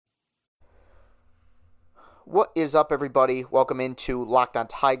What is up, everybody? Welcome into Locked On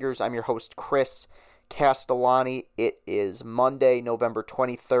Tigers. I'm your host, Chris Castellani. It is Monday, November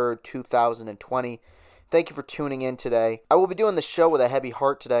 23rd, 2020. Thank you for tuning in today. I will be doing the show with a heavy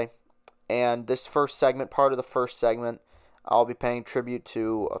heart today, and this first segment, part of the first segment, I'll be paying tribute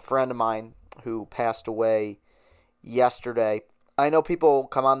to a friend of mine who passed away yesterday. I know people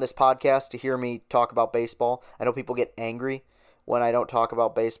come on this podcast to hear me talk about baseball. I know people get angry when I don't talk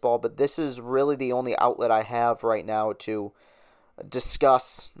about baseball, but this is really the only outlet I have right now to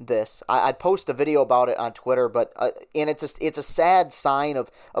discuss this. I'd post a video about it on Twitter, but and it's a sad sign of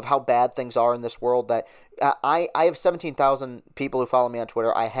how bad things are in this world that I have 17,000 people who follow me on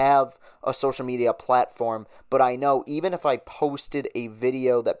Twitter. I have a social media platform, but I know even if I posted a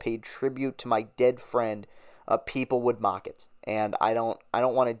video that paid tribute to my dead friend, people would mock it. And I don't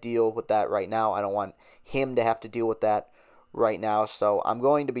want to deal with that right now. I don't want him to have to deal with that right now. So I'm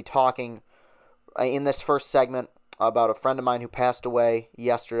going to be talking in this first segment about a friend of mine who passed away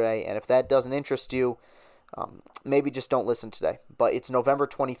yesterday. And if that doesn't interest you, maybe just don't listen today. But it's November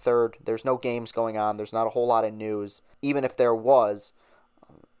 23rd. There's no games going on. There's not a whole lot of news. Even if there was,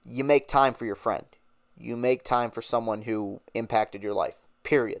 you make time for your friend. You make time for someone who impacted your life.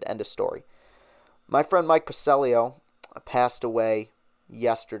 Period. End of story. My friend Mike Pacilio passed away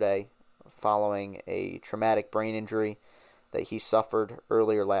yesterday following a traumatic brain injury that he suffered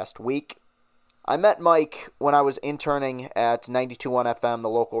earlier last week. I met Mike when I was interning at 92.1 FM, the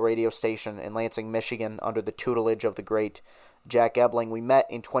local radio station in Lansing, Michigan, under the tutelage of the great Jack Ebling. We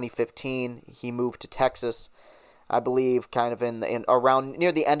met in 2015. He moved to Texas, I believe, kind of in around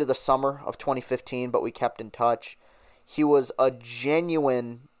near the end of the summer of 2015, but we kept in touch. He was a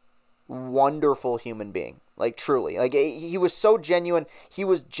genuine, wonderful human being. Like, truly. Like, he was so genuine. He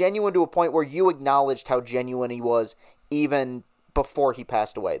was genuine to a point where you acknowledged how genuine he was even before he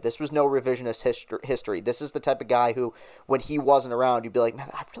passed away. This was no revisionist history. This is the type of guy who, when he wasn't around, you'd be like, man,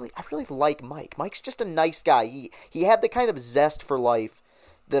 I really like Mike. Mike's just a nice guy. He had the kind of zest for life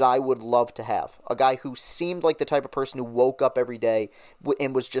that I would love to have. A guy who seemed like the type of person who woke up every day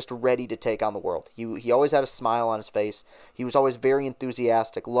and was just ready to take on the world. He always had a smile on his face. He was always very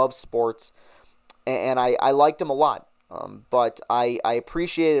enthusiastic, loved sports, and I liked him a lot. But I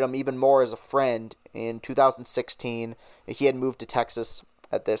appreciated him even more as a friend in 2016. He had moved to Texas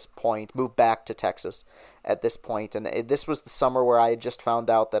at this point, moved back to Texas at this point. And this was the summer where I had just found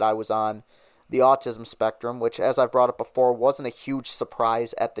out that I was on the autism spectrum, which, as I've brought up before, wasn't a huge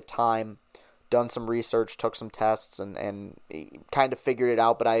surprise at the time. Done some research, took some tests, and kind of figured it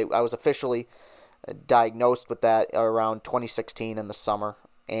out. But I was officially diagnosed with that around 2016 in the summer.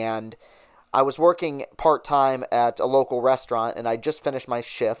 And I was working part-time at a local restaurant, and I just finished my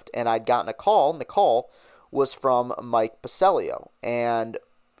shift, and I'd gotten a call, and the call was from Mike Pacilio. And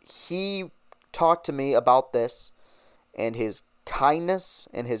he talked to me about this, and his kindness,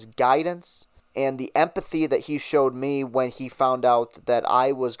 and his guidance, and the empathy that he showed me when he found out that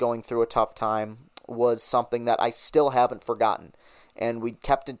I was going through a tough time was something that I still haven't forgotten. And we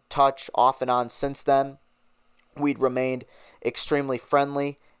kept in touch off and on since then. We'd remained extremely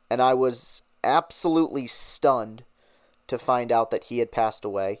friendly, and I was absolutely stunned to find out that he had passed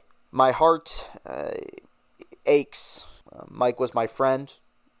away. My heart aches. Mike was my friend.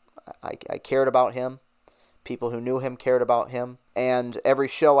 I cared about him. People who knew him cared about him. And every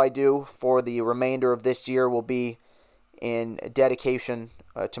show I do for the remainder of this year will be in dedication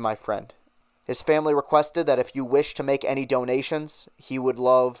to my friend. His family requested that if you wish to make any donations, he would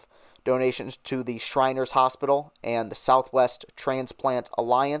love donations to the Shriners Hospital and the Southwest Transplant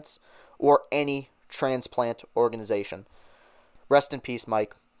Alliance, or any transplant organization. Rest in peace,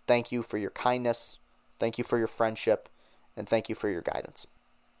 Mike. Thank you for your kindness. Thank you for your friendship. And thank you for your guidance.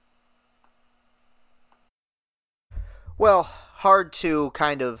 Well, hard to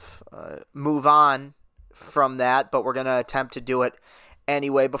kind of move on from that, but we're going to attempt to do it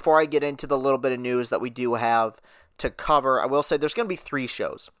anyway. Before I get into the little bit of news that we do have to cover, I will say there's going to be 3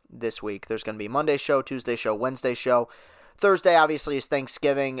 shows this week. There's going to be Monday show, Tuesday show, Wednesday show. Thursday, obviously, is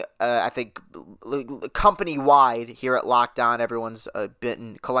Thanksgiving. I think company-wide here at Locked On, everyone's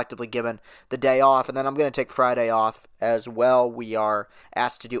been collectively given the day off. And then I'm going to take Friday off as well. We are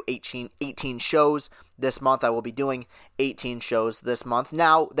asked to do 18 shows this month. I will be doing 18 shows this month.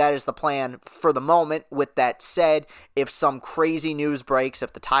 Now, that is the plan for the moment. With that said, if some crazy news breaks,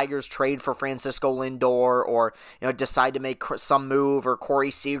 if the Tigers trade for Francisco Lindor, or decide to make some move, or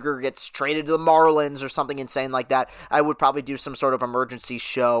Corey Seager gets traded to the Marlins or something insane like that, I would probably do some sort of emergency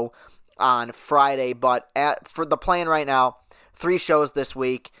show on Friday. But for the plan right now, 3 shows this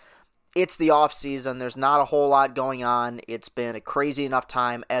week. it's the off season. There's not a whole lot going on. It's been a crazy enough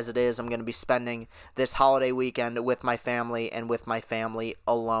time as it is. I'm going to be spending this holiday weekend with my family and with my family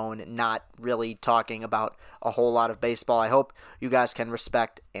alone, not really talking about a whole lot of baseball. I hope you guys can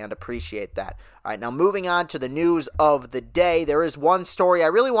respect and appreciate that. All right, now moving on to the news of the day. There is one story I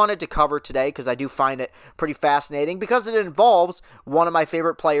really wanted to cover today because I do find it pretty fascinating because it involves one of my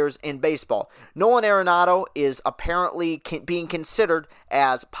favorite players in baseball. Nolan Arenado is apparently being considered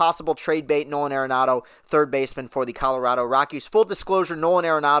as possible trade bait. Nolan Arenado, third baseman for the Colorado Rockies. Full disclosure, Nolan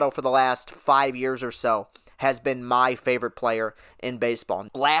Arenado for the last 5 years or so has been my favorite player in baseball.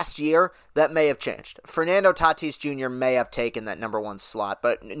 Last year, that may have changed. Fernando Tatis Jr. may have taken that number one slot,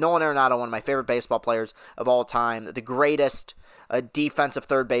 but Nolan Arenado, one of my favorite baseball players of all time, the greatest defensive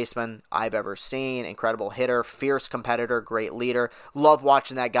third baseman I've ever seen. Incredible hitter, fierce competitor, great leader. Love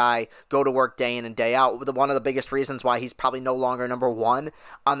watching that guy go to work day in and day out. One of the biggest reasons why he's probably no longer number one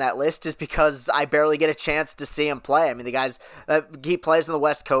on that list is because I barely get a chance to see him play. I mean, the guy's he plays on the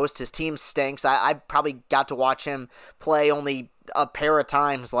West Coast. His team stinks. I probably got to watch him play only a pair of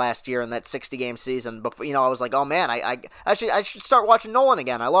times last year in that 60-game season. Before, I was like, oh man, I should start watching Nolan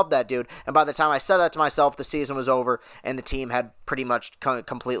again. I love that dude. And by the time I said that to myself, the season was over and the team had pretty much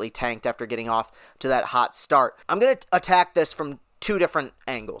completely tanked after getting off to that hot start. I'm going to attack this from two different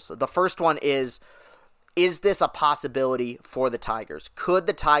angles. The first one is this a possibility for the Tigers? Could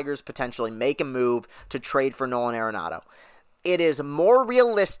the Tigers potentially make a move to trade for Nolan Arenado? It is more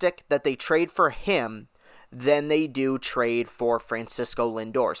realistic that they trade for him than they do trade for Francisco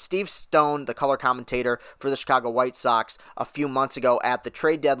Lindor. Steve Stone, the color commentator for the Chicago White Sox, a few months ago at the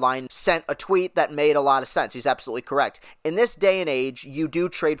trade deadline, sent a tweet that made a lot of sense. He's absolutely correct. In this day and age, you do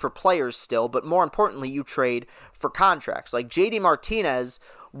trade for players still, but more importantly, you trade for contracts. Like JD Martinez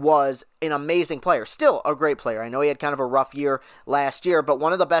was an amazing player, still a great player. I know he had kind of a rough year last year, but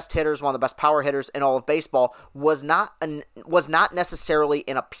one of the best hitters, one of the best power hitters in all of baseball, was not necessarily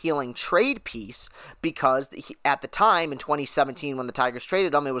an appealing trade piece because at the time in 2017 when the Tigers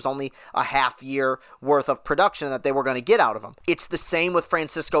traded him, it was only a half year worth of production that they were going to get out of him. It's the same with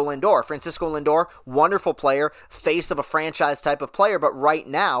Francisco Lindor. Francisco Lindor, wonderful player, face of a franchise type of player, but right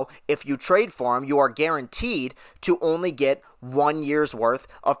now, if you trade for him, you are guaranteed to only get 1 year's worth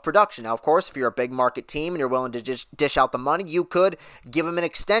of production. Now, of course, if you're a big market team and you're willing to just dish out the money, you could give him an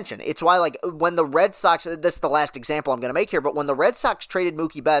extension. It's why, like, when the Red Sox, this is the last example I'm going to make here, but when the Red Sox traded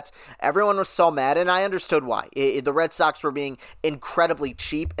Mookie Betts, everyone was so mad, and I understood why. The Red Sox were being incredibly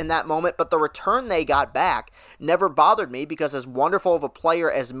cheap in that moment, but the return they got back never bothered me because as wonderful of a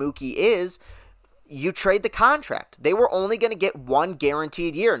player as Mookie is, you trade the contract. They were only going to get one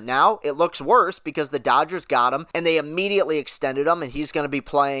guaranteed year. Now it looks worse because the Dodgers got him and they immediately extended him, and he's going to be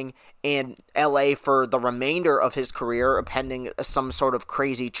playing in LA for the remainder of his career pending some sort of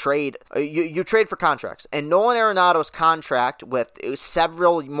crazy trade. You trade for contracts. And Nolan Arenado's contract with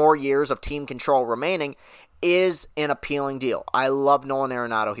several more years of team control remaining is an appealing deal. I love Nolan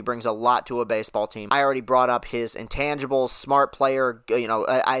Arenado. He brings a lot to a baseball team. I already brought up his intangibles, smart player.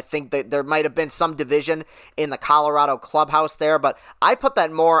 I think that there might have been some division in the Colorado clubhouse there, but I put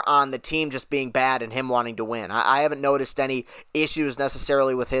that more on the team just being bad and him wanting to win. I haven't noticed any issues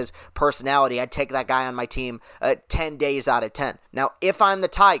necessarily with his personality. I'd take that guy on my team 10 days out of 10. Now, if I'm the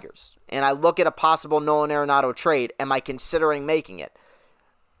Tigers and I look at a possible Nolan Arenado trade, am I considering making it?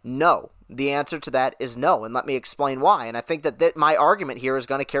 No. The answer to that is no, and let me explain why. And I think that my argument here is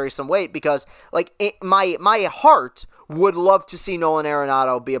going to carry some weight because, my heart would love to see Nolan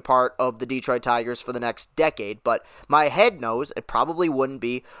Arenado be a part of the Detroit Tigers for the next decade, but my head knows it probably wouldn't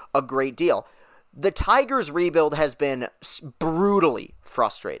be a great deal. The Tigers' rebuild has been brutally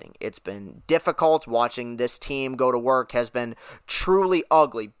frustrating. It's been difficult. Watching this team go to work has been truly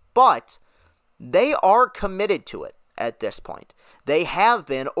ugly, but they are committed to it. At this point, they have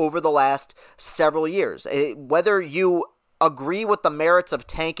been over the last several years. Whether you agree with the merits of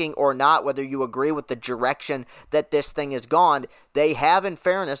tanking or not, whether you agree with the direction that this thing has gone, they have, in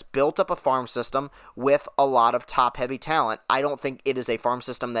fairness, built up a farm system with a lot of top-heavy talent. I don't think it is a farm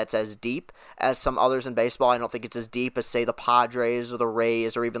system that's as deep as some others in baseball. I don't think it's as deep as, say, the Padres or the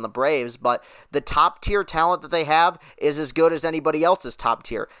Rays or even the Braves, but the top-tier talent that they have is as good as anybody else's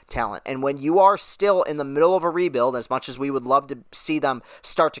top-tier talent. And when you are still in the middle of a rebuild, as much as we would love to see them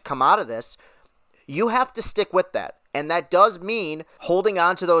start to come out of this, you have to stick with that. And that does mean holding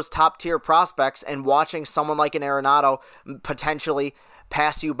on to those top-tier prospects and watching someone like an Arenado potentially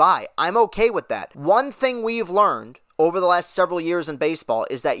pass you by. I'm okay with that. One thing we've learned over the last several years in baseball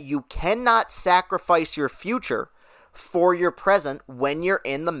is that you cannot sacrifice your future for your present when you're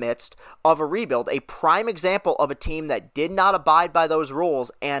in the midst of a rebuild. A prime example of a team that did not abide by those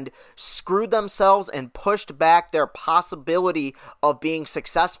rules and screwed themselves and pushed back their possibility of being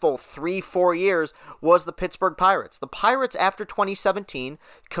successful 3-4 years was the Pittsburgh Pirates. The Pirates, after 2017,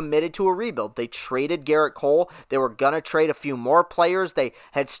 committed to a rebuild. They traded Garrett Cole. They were going to trade a few more players. They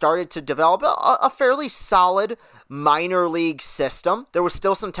had started to develop a fairly solid minor league system. There was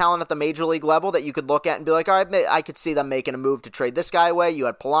still some talent at the major league level that you could look at and be like, all right, I could see them making a move to trade this guy away. You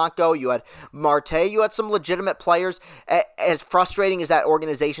had Polanco, you had Marte, you had some legitimate players. As frustrating as that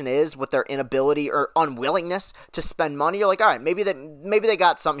organization is with their inability or unwillingness to spend money, you're like, all right, maybe they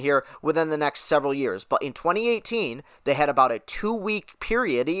got something here within the next several years. But in 2018, they had about a 2-week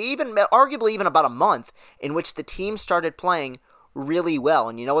period, arguably even about a month, in which the team started playing really well.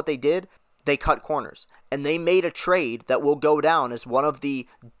 And you know what they did? They cut corners, and they made a trade that will go down as one of the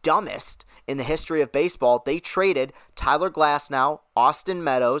dumbest in the history of baseball. They traded Tyler Glasnow, Austin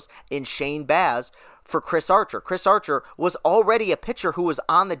Meadows, and Shane Baz for Chris Archer. Chris Archer was already a pitcher who was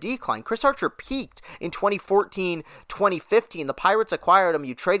on the decline. Chris Archer peaked in 2014, 2015. The Pirates acquired him.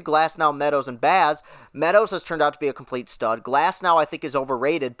 You trade Glasnow, Meadows, and Baz. Meadows has turned out to be a complete stud. Glasnow, I think, is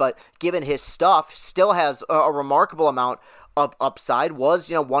overrated, but given his stuff, still has a remarkable amount of upside.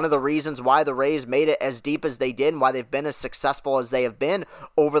 Was, one of the reasons why the Rays made it as deep as they did and why they've been as successful as they have been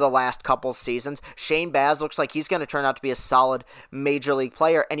over the last couple seasons. Shane Baz looks like he's going to turn out to be a solid major league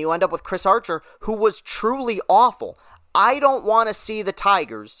player, and you end up with Chris Archer, who was truly awful. I don't want to see the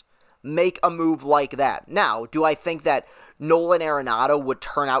Tigers make a move like that. Now, do I think that Nolan Arenado would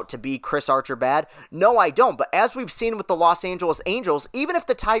turn out to be Chris Archer bad? No, I don't. But as we've seen with the Los Angeles Angels, even if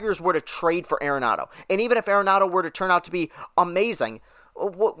the Tigers were to trade for Arenado, and even if Arenado were to turn out to be amazing,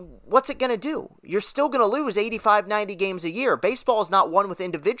 what's it going to do? You're still going to lose 85, 90 games a year. Baseball is not won with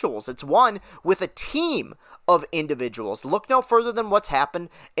individuals. It's won with a team of individuals. Look no further than what's happened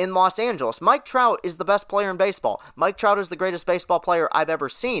in Los Angeles. Mike Trout is the best player in baseball. Mike Trout is the greatest baseball player I've ever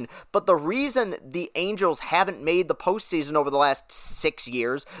seen. But the reason the Angels haven't made the postseason over the last 6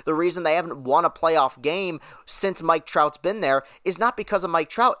 years, the reason they haven't won a playoff game since Mike Trout's been there, is not because of Mike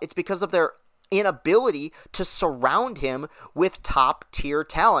Trout. It's because of their inability to surround him with top-tier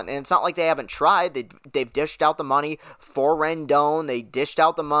talent. And it's not like they haven't tried. They've dished out the money for Rendon. They dished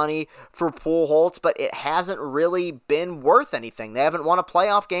out the money for Pujols, but it hasn't really been worth anything. They haven't won a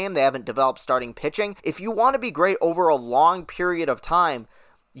playoff game. They haven't developed starting pitching. If you want to be great over a long period of time,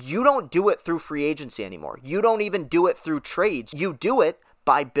 you don't do it through free agency anymore. You don't even do it through trades. You do it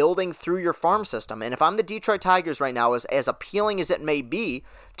by building through your farm system. And if I'm the Detroit Tigers right now, as appealing as it may be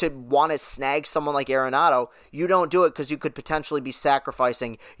to want to snag someone like Arenado, you don't do it because you could potentially be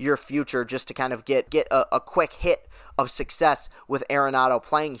sacrificing your future just to kind of get a quick hit of success with Arenado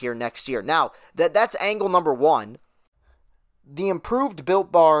playing here next year. Now, that's angle number one. The improved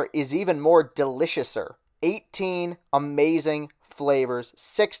Built Bar is even more deliciouser. 18 amazing flavors,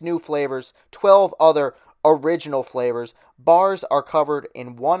 6 new flavors, 12 other original flavors. Bars are covered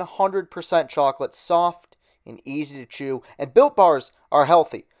in 100% chocolate, soft and easy to chew, and Built Bars are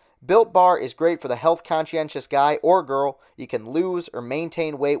healthy. Built Bar is great for the health-conscientious guy or girl. You can lose or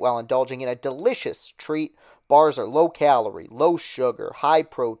maintain weight while indulging in a delicious treat. Bars are low-calorie, low-sugar,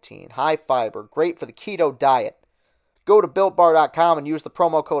 high-protein, high-fiber, great for the keto diet. Go to BuiltBar.com and use the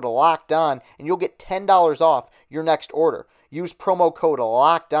promo code LOCKEDON, and you'll get $10 off your next order. Use promo code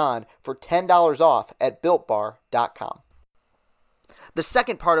LOCKEDON for $10 off at BuiltBar.com. The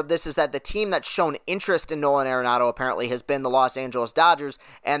second part of this is that the team that's shown interest in Nolan Arenado apparently has been the Los Angeles Dodgers,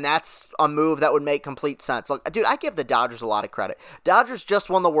 and that's a move that would make complete sense. Look, dude, I give the Dodgers a lot of credit. Dodgers just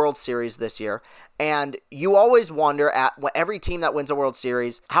won the World Series this year, and you always wonder at every team that wins a World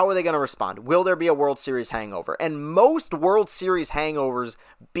Series, how are they going to respond? Will there be a World Series hangover? And most World Series hangovers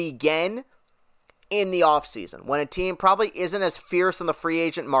begin in the offseason, when a team probably isn't as fierce in the free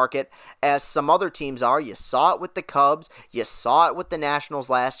agent market as some other teams are. You saw it with the Cubs. You saw it with the Nationals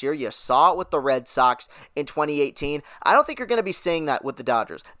last year. You saw it with the Red Sox in 2018. I don't think you're going to be seeing that with the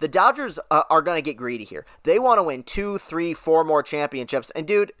Dodgers. The Dodgers are going to get greedy here. They want to win 2, 3, 4 more championships. And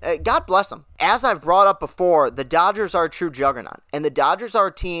dude, God bless them. As I've brought up before, the Dodgers are a true juggernaut. And the Dodgers are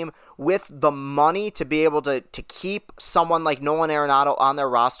a team with the money to be able to keep someone like Nolan Arenado on their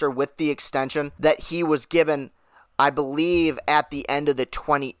roster with the extension that he was given, I believe, at the end of the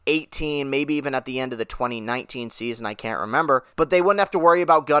 2018, maybe even at the end of the 2019 season, I can't remember, but they wouldn't have to worry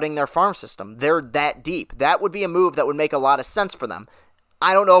about gutting their farm system. They're that deep. That would be a move that would make a lot of sense for them.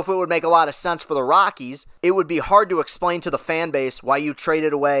 I don't know if it would make a lot of sense for the Rockies. It would be hard to explain to the fan base why you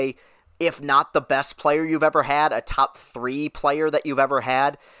traded away if not the best player you've ever had, a top 3 player that you've ever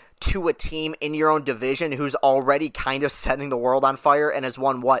had, to a team in your own division who's already kind of setting the world on fire and has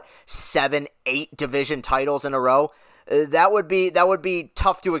won, 7, 8 division titles in a row? That would be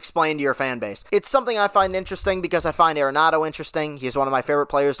tough to explain to your fan base. It's something I find interesting because I find Arenado interesting. He's one of my favorite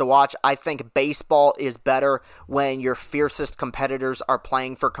players to watch. I think baseball is better when your fiercest competitors are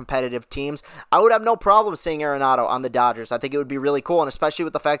playing for competitive teams. I would have no problem seeing Arenado on the Dodgers. I think it would be really cool, and especially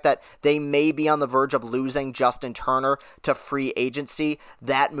with the fact that they may be on the verge of losing Justin Turner to free agency.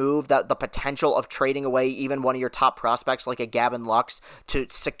 That move, that the potential of trading away even one of your top prospects like a Gavin Lux to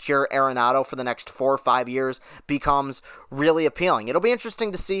secure Arenado for the next 4 or 5 years becomes really appealing. It'll be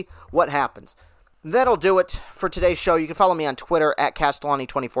interesting to see what happens. That'll do it for today's show. You can follow me on Twitter at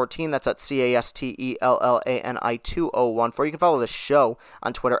Castellani2014. That's at Castellani2014. You can follow the show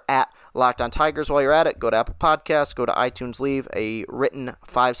on Twitter at Locked On Tigers. While you're at it, go to Apple Podcasts, go to iTunes, leave a written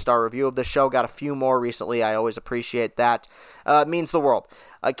 5-star review of the show. Got a few more recently. I always appreciate that. It means the world.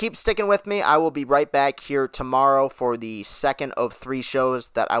 Keep sticking with me. I will be right back here tomorrow for the second of 3 shows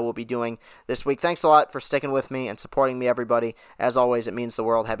that I will be doing this week. Thanks a lot for sticking with me and supporting me, everybody. As always, it means the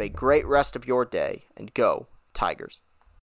world. Have a great rest of your day, and go Tigers.